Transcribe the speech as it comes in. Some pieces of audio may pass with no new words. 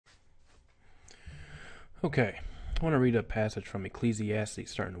Okay, I want to read a passage from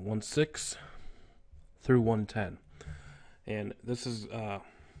Ecclesiastes starting at 1:6 through 1:10. And this is going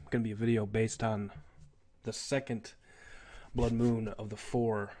to be a video based on the second blood moon of the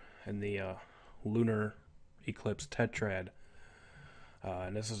four in the lunar eclipse Tetrad.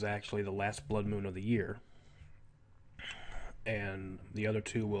 And this is actually the last blood moon of the year. And the other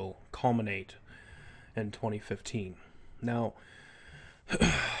two will culminate in 2015. Now,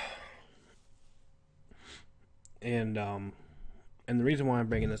 and the reason why I'm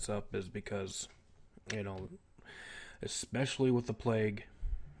bringing this up is because, especially with the plague,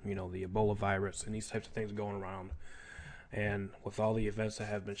 the Ebola virus and these types of things going around, and with all the events that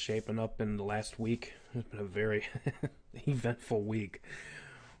have been shaping up in the last week, it's been a very eventful week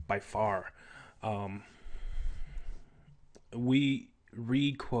by far. We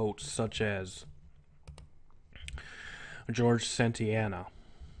read quotes such as George Santayana,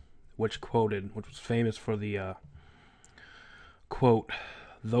 which was famous for the quote,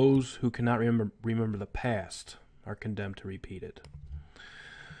 "Those who cannot remember the past are condemned to repeat it."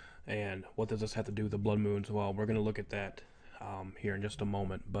 And what does this have to do with the blood moons? Well, we're going to look at that here in just a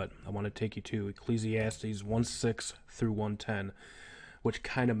moment, but I want to take you to Ecclesiastes 1:6 through 1:10, which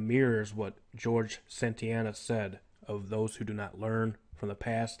kind of mirrors what George Santayana said of those who do not learn from the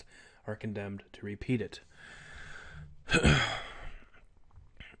past are condemned to repeat it.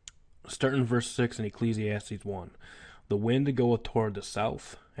 Starting verse 6 in Ecclesiastes 1. The wind goeth toward the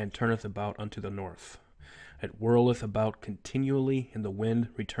south, and turneth about unto the north. It whirleth about continually, and the wind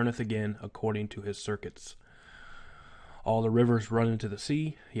returneth again according to his circuits. All the rivers run into the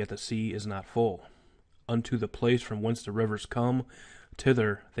sea, yet the sea is not full. Unto the place from whence the rivers come,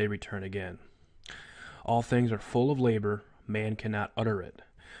 thither they return again. All things are full of labor, man cannot utter it.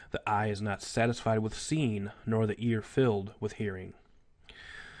 The eye is not satisfied with seeing, nor the ear filled with hearing.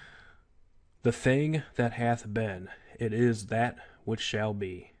 The thing that hath been, it is that which shall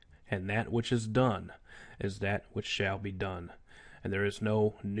be, and that which is done is that which shall be done, and there is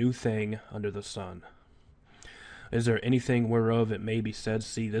no new thing under the sun. Is there anything whereof it may be said,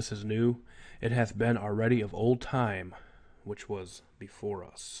 See, this is new? It hath been already of old time, which was before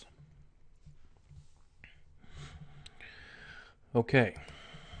us. Okay.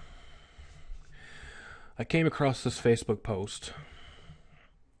 I came across this Facebook post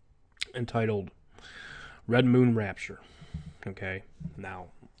entitled "Red Moon Rapture." Okay, now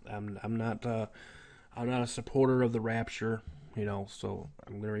I'm not a supporter of the rapture, so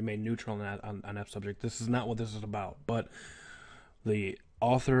I'm going to remain neutral on that subject. This is not what this is about. But the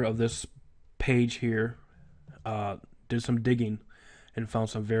author of this page here did some digging and found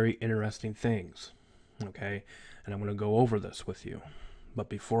some very interesting things. Okay, and I'm going to go over this with you. But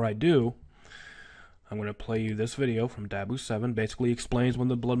before I do, I'm going to play you this video from Dabu 7. Basically explains when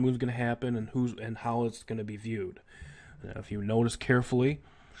the blood moon is going to happen and how it's going to be viewed. Now, if you notice carefully,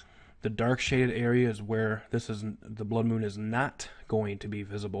 the dark shaded area is where the blood moon is not going to be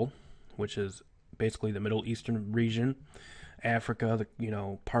visible, which is basically the Middle Eastern region, Africa,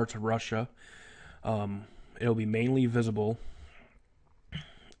 parts of Russia. It'll be mainly visible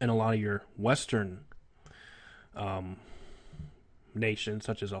in a lot of your Western nations,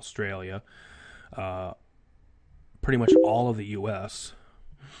 such as Australia, pretty much all of the U.S.,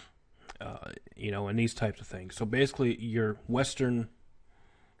 and these types of things. So basically, your Western,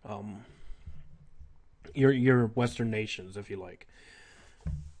 your Western nations, if you like,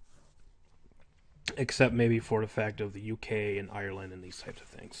 except maybe for the fact of the UK and Ireland and these types of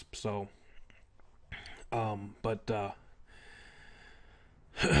things. So, but the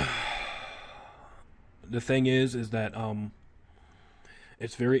thing is that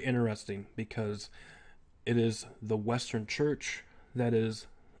it's very interesting because it is the Western Church that is,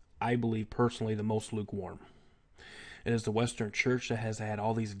 I believe personally, the most lukewarm. It is the Western Church that has had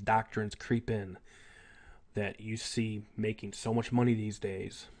all these doctrines creep in that you see making so much money these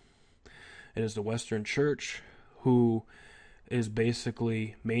days. It is the Western Church who is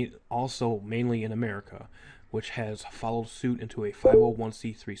basically also mainly in America, which has followed suit into a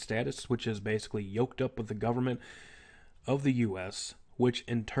 501c3 status, which is basically yoked up with the government of the U.S., which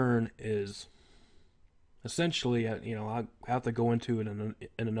in turn is essentially, I'll have to go into it in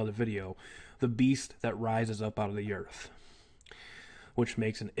another video, the beast that rises up out of the earth, which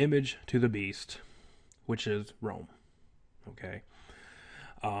makes an image to the beast, which is Rome. Okay,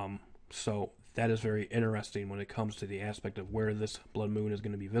 so that is very interesting when it comes to the aspect of where this blood moon is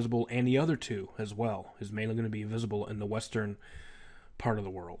going to be visible, and the other two as well is mainly going to be visible in the western part of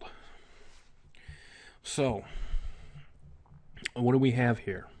the world. So, what do we have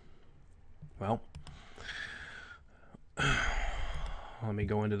here? Well, let me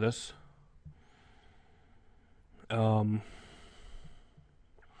go into this.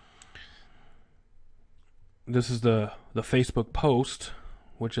 This is the Facebook post,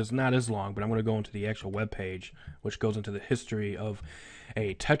 which is not as long, but I'm going to go into the actual webpage, which goes into the history of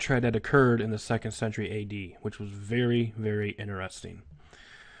a tetrad that occurred in the 2nd century AD, which was very, very interesting.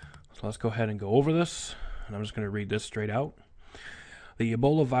 So let's go ahead and go over this, and I'm just going to read this straight out. The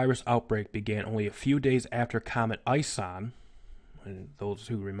Ebola virus outbreak began only a few days after Comet Ison, and those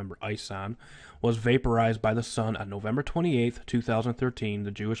who remember Ison, was vaporized by the sun on November 28, 2013,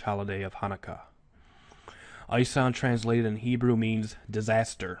 the Jewish holiday of Hanukkah. Ison, translated in Hebrew, means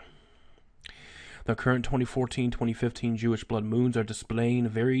disaster. The current 2014-2015 Jewish blood moons are displaying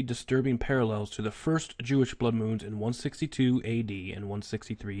very disturbing parallels to the first Jewish blood moons in 162 AD and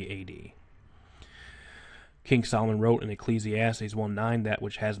 163 AD. King Solomon wrote in Ecclesiastes 1:9, "That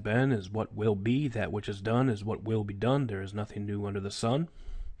which has been is what will be, that which is done is what will be done, there is nothing new under the sun."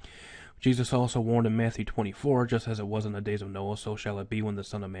 Jesus also warned in Matthew 24, "Just as it was in the days of Noah, so shall it be when the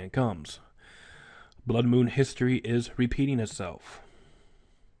Son of Man comes." Blood moon history is repeating itself.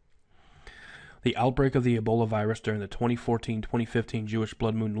 The outbreak of the Ebola virus during the 2014-2015 Jewish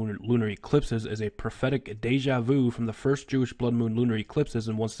blood moon lunar eclipses is a prophetic deja vu from the first Jewish blood moon lunar eclipses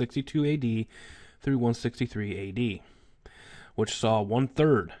in 162 AD through 163 AD, which saw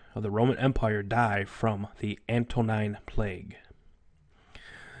 1/3 of the Roman Empire die from the Antonine Plague.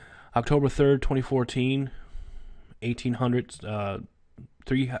 October 3rd, 2014, 1800s,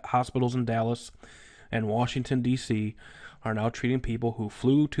 3 hospitals in Dallas and Washington, D.C. are now treating people who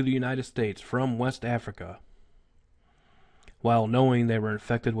flew to the United States from West Africa while knowing they were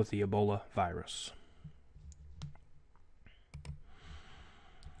infected with the Ebola virus.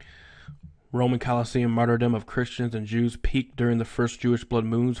 Roman Colosseum martyrdom of Christians and Jews peaked during the first Jewish blood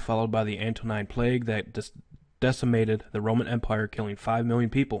moons, followed by the Antonine Plague that decimated the Roman Empire, killing 5 million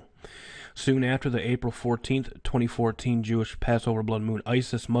people. Soon after the April 14th, 2014 Jewish Passover blood moon,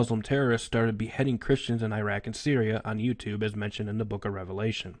 ISIS Muslim terrorists started beheading Christians in Iraq and Syria on YouTube, as mentioned in the book of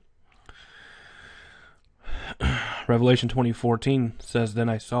Revelation. Revelation 20:14 says, "Then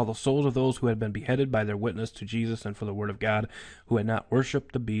I saw the souls of those who had been beheaded by their witness to Jesus and for the word of God, who had not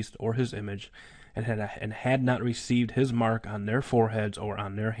worshipped the beast or his image, and had not received his mark on their foreheads or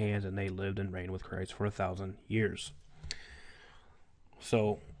on their hands, and they lived and reigned with Christ for 1,000 years."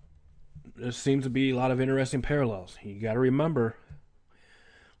 So there seems to be a lot of interesting parallels. You got to remember,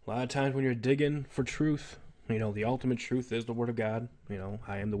 a lot of times when you're digging for truth, the ultimate truth is the Word of God.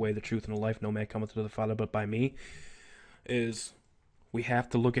 I am the way, the truth, and the life. No man cometh to the Father but by me. We have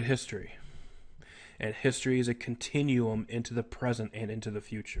to look at history. And history is a continuum into the present and into the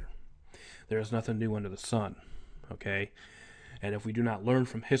future. There is nothing new under the sun. Okay? And if we do not learn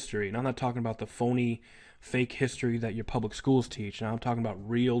from history, and I'm not talking about the phony, fake history that your public schools teach. Now I'm talking about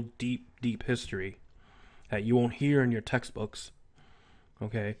real, deep history that you won't hear in your textbooks.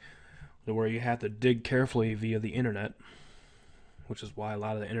 Okay? Where you have to dig carefully via the internet, which is why a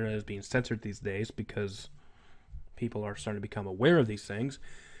lot of the internet is being censored these days, because people are starting to become aware of these things.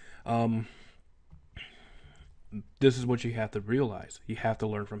 This is what you have to realize. You have to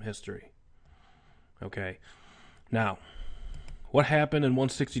learn from history. Okay? Now, what happened in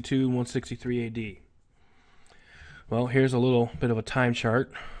 162 and 163 AD? Well, here's a little bit of a time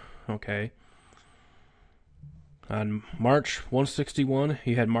chart. Okay? On March 161,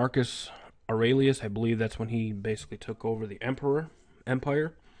 you had Marcus Aurelius. I believe that's when he basically took over the empire.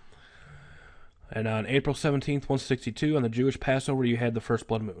 And on April 17th, 162, on the Jewish Passover, you had the first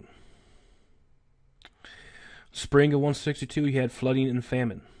blood moon. Spring of 162, you had flooding and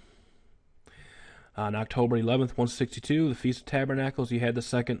famine. On October 11th, 162, the Feast of Tabernacles, you had the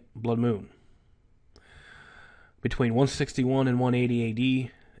second blood moon. Between 161 and 180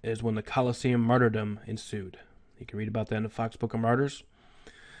 AD is when the Colosseum martyrdom ensued. You can read about that in the Fox Book of Martyrs.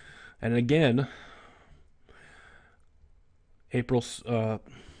 And again, April 6th,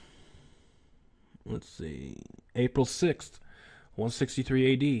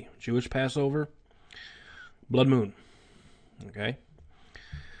 163 AD, Jewish Passover, blood moon. Okay?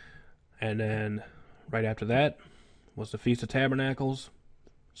 And then right after that was the Feast of Tabernacles,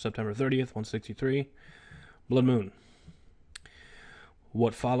 September 30th, 163, blood moon.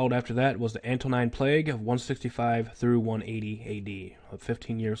 What followed after that was the Antonine Plague of 165 through 180 AD, a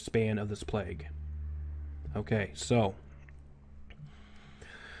 15-year span of this plague. Okay, so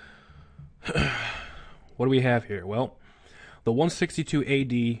what do we have here? Well, the 162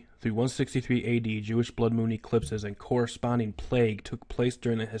 AD through 163 AD Jewish blood moon eclipses and corresponding plague took place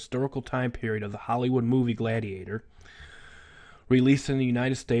during the historical time period of the Hollywood movie Gladiator. Released in the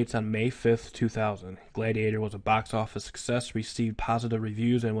United States on May 5th, 2000, Gladiator was a box office success, received positive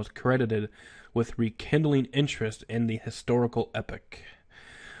reviews, and was credited with rekindling interest in the historical epic.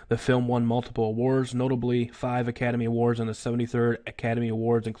 The film won multiple awards, notably 5 Academy Awards and the 73rd Academy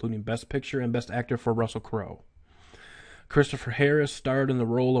Awards, including Best Picture and Best Actor for Russell Crowe. Christopher Harris starred in the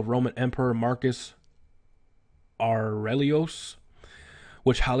role of Roman Emperor Marcus Aurelius,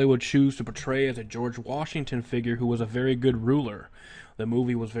 which Hollywood chose to portray as a George Washington figure who was a very good ruler. The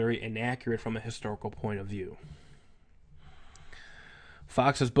movie was very inaccurate from a historical point of view.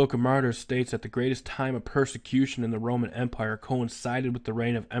 Fox's Book of Martyrs states that the greatest time of persecution in the Roman Empire coincided with the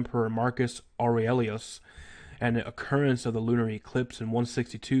reign of Emperor Marcus Aurelius and the occurrence of the lunar eclipse in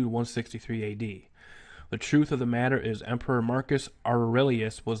 162 to 163 AD. The truth of the matter is Emperor Marcus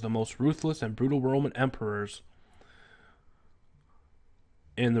Aurelius was the most ruthless and brutal Roman emperors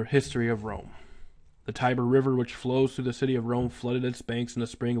in the history of Rome. The Tiber River, which flows through the city of Rome, flooded its banks in the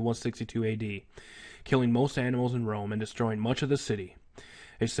spring of 162 AD, killing most animals in Rome and destroying much of the city.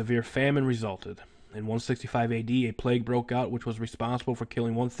 A severe famine resulted. In 165 AD, a plague broke out which was responsible for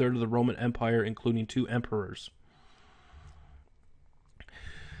killing 1/3 of the Roman Empire, including 2 emperors.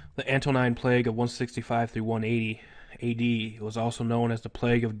 The Antonine Plague of 165 through 180 AD was also known as the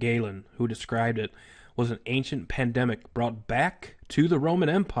Plague of Galen, who described it was an ancient pandemic brought back to the Roman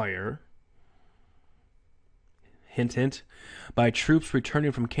Empire, hint hint, by troops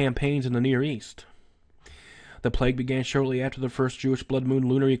returning from campaigns in the Near East. The plague began shortly after the first Jewish blood moon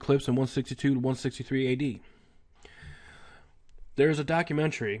lunar eclipse in 162 to 163 AD. There is a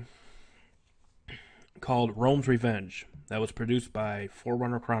documentary called Rome's Revenge that was produced by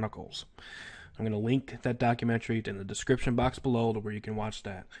Forerunner Chronicles. I'm going to link that documentary in the description box below to where you can watch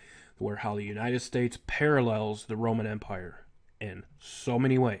that, where how the United States parallels the Roman Empire in so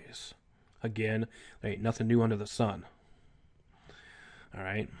many ways. Again, there ain't nothing new under the sun. All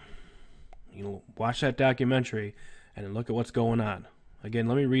right? You know, watch that documentary and then look at what's going on. Again,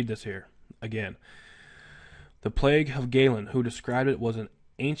 let me read this here. Again, the Plague of Galen, who described it, was an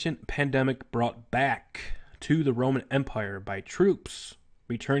ancient pandemic brought back to the Roman Empire by troops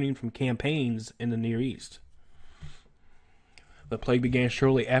returning from campaigns in the Near East. The plague began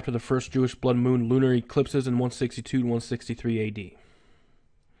shortly after the first Jewish blood moon lunar eclipses in 162 to 163 AD.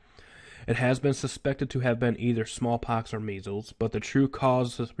 It has been suspected to have been either smallpox or measles, but the true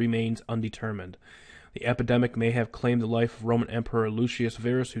cause remains undetermined. The epidemic may have claimed the life of Roman Emperor Lucius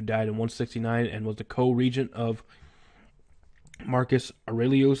Verus, who died in 169 and was the co-regent of Marcus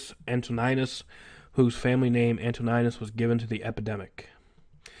Aurelius Antoninus, whose family name Antoninus was given to the epidemic.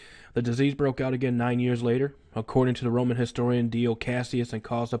 The disease broke out again 9 years later, according to the Roman historian Dio Cassius, and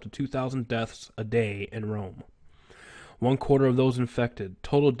caused up to 2,000 deaths a day in Rome. 1/4 of those infected.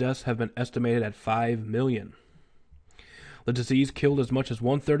 Total deaths have been estimated at 5 million. The disease killed as much as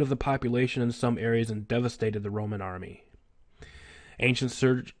 1/3 of the population in some areas and devastated the Roman army. Ancient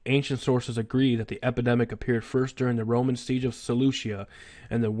sources agree that the epidemic appeared first during the Roman siege of Seleucia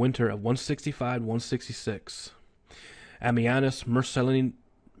in the winter of 165-166. Ammianus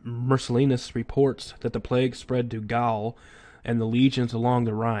Marcellinus reports that the plague spread to Gaul and the legions along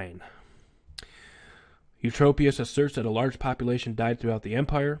the Rhine. Eutropius asserts that a large population died throughout the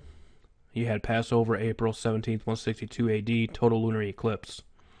empire. You had Passover, April 17th, 162 AD, total lunar eclipse.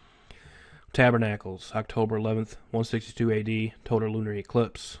 Tabernacles, October 11th, 162 AD, total lunar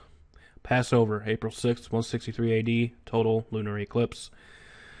eclipse. Passover, April 6th, 163 AD, total lunar eclipse.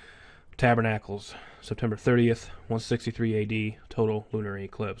 Tabernacles, September 30th, 163 AD, total lunar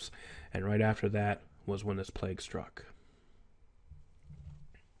eclipse. And right after that was when this plague struck.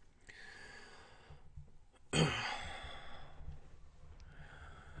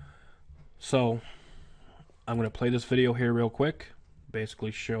 So, I'm going to play this video here real quick.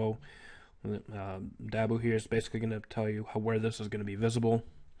 Basically show, Dabu here is basically going to tell you where this is going to be visible.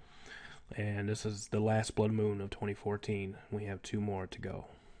 And this is the last blood moon of 2014. We have 2 more to go.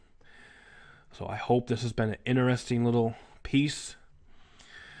 So I hope this has been an interesting little piece.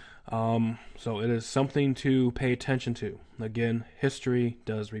 So it is something to pay attention to. Again, history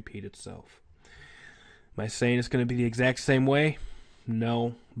does repeat itself. Am I saying it's going to be the exact same way?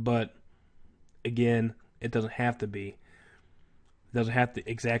 No, but again, it doesn't have to be. It doesn't have to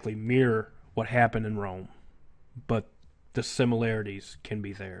exactly mirror what happened in Rome, but the similarities can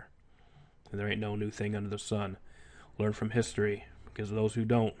be there. And there ain't no new thing under the sun. Learn from history, because those who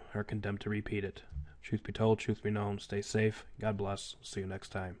don't are condemned to repeat it. Truth be told, truth be known. Stay safe. God bless. See you next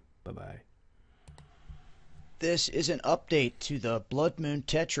time. Bye-bye. This is an update to the Blood Moon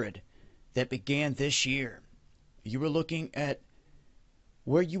Tetrad that began this year. You were looking at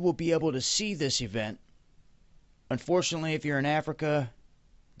where you will be able to see this event Unfortunately, if you're in Africa,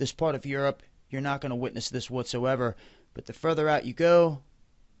 this part of Europe, you're not going to witness this whatsoever. But the further out you go,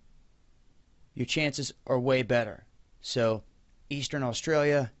 your chances are way better. So, Eastern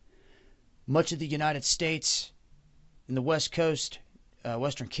Australia, much of the United States, in the West Coast,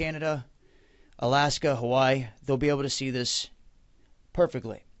 Western Canada, Alaska, Hawaii, they'll be able to see this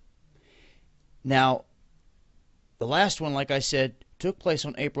perfectly. Now, the last one, like I said, took place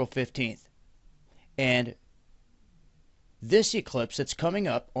on April 15th. And this eclipse that's coming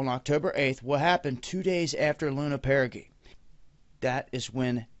up on October 8th will happen 2 days after Luna Perigee. That is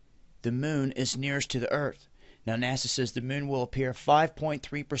when the moon is nearest to the Earth. Now, NASA says the moon will appear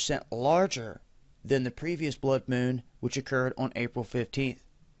 5.3% larger than the previous blood moon, which occurred on April 15th.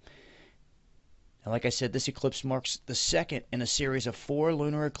 Now, like I said, this eclipse marks the second in a series of 4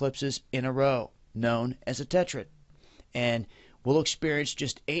 lunar eclipses in a row, known as a tetrad. And we'll experience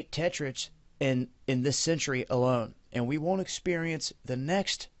just 8 tetrads in this century alone. And we won't experience the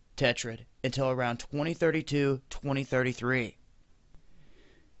next tetrad until around 2032, 2033.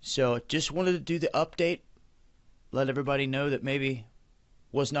 So just wanted to do the update, let everybody know that maybe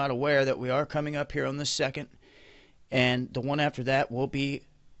was not aware that we are coming up here on the 2nd. And the one after that will be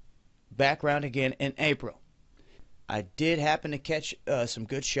back around again in April. I did happen to catch some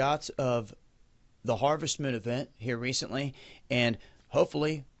good shots of the Harvest Moon event here recently, and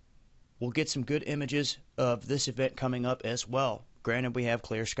hopefully we'll get some good images of this event coming up as well. Granted, we have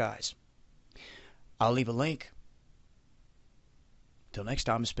clear skies. I'll leave a link. Till next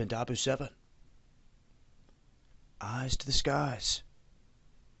time, it's been Dabu7. Eyes to the skies.